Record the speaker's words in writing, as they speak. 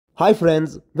Hi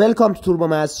friends, welcome to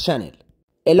TurboMaths channel.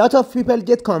 A lot of people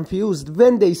get confused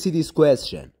when they see this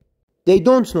question. They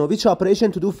don't know which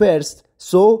operation to do first,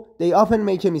 so they often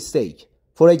make a mistake.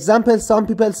 For example, some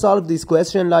people solve this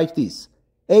question like this.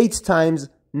 8 times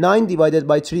 9 divided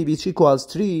by 3 which equals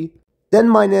 3, then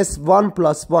minus 1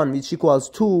 plus 1 which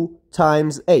equals 2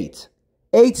 times 8.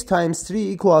 8 times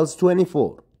 3 equals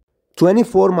 24.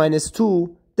 24 minus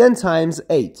 2, then times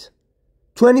 8.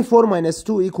 24 minus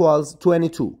 2 equals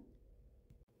 22.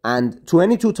 And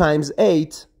 22 times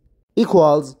 8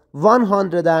 equals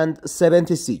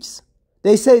 176.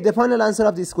 They say the final answer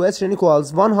of this question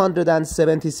equals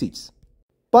 176.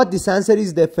 But this answer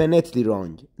is definitely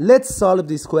wrong. Let's solve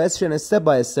this question step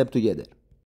by step together.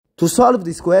 To solve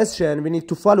this question, we need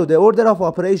to follow the order of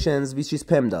operations, which is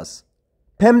PEMDAS.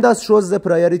 PEMDAS shows the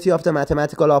priority of the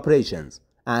mathematical operations,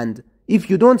 and if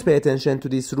you don't pay attention to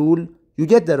this rule, you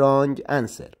get the wrong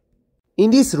answer. In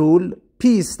this rule,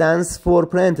 P stands for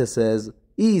parentheses,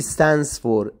 E stands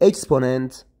for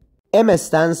exponent, M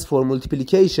stands for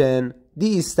multiplication,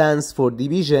 D stands for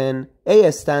division,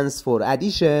 A stands for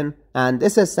addition, and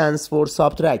S stands for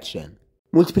subtraction.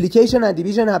 Multiplication and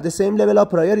division have the same level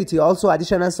of priority, also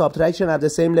addition and subtraction have the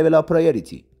same level of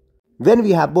priority. When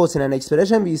we have both in an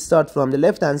expression, we start from the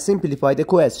left and simplify the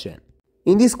question.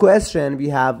 In this question, we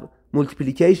have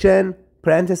multiplication,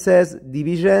 parentheses,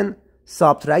 division,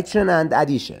 subtraction, and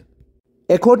addition.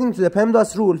 According to the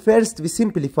PEMDAS rule, first we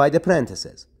simplify the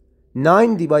parentheses.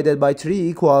 9 divided by 3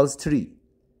 equals 3.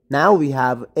 Now we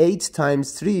have 8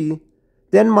 times 3,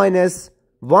 then minus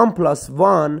 1 plus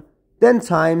 1, then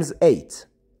times 8.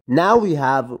 Now we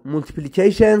have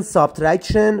multiplication,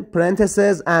 subtraction,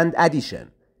 parentheses, and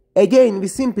addition. Again we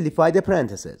simplify the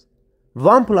parentheses.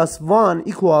 1 plus 1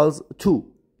 equals 2.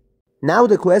 Now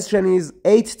the question is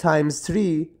 8 times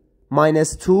 3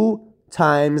 minus 2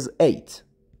 times 8.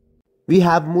 We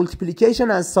have multiplication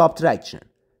and subtraction.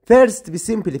 First, we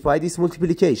simplify this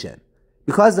multiplication,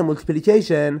 because the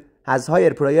multiplication has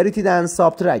higher priority than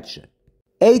subtraction.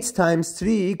 8 times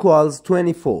 3 equals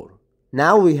 24.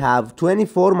 Now we have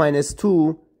 24 minus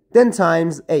 2, then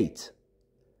times 8.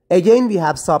 Again, we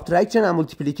have subtraction and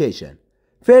multiplication.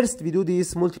 First, we do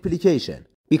this multiplication,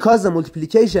 because the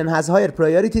multiplication has higher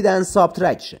priority than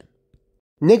subtraction.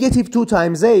 Negative 2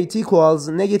 times 8 equals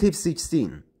negative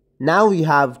 16. Now we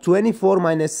have 24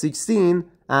 minus 16,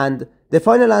 and the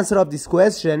final answer of this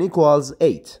question equals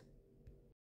 8.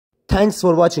 Thanks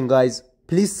for watching, guys.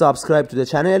 Please subscribe to the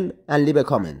channel and leave a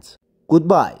comment.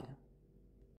 Goodbye.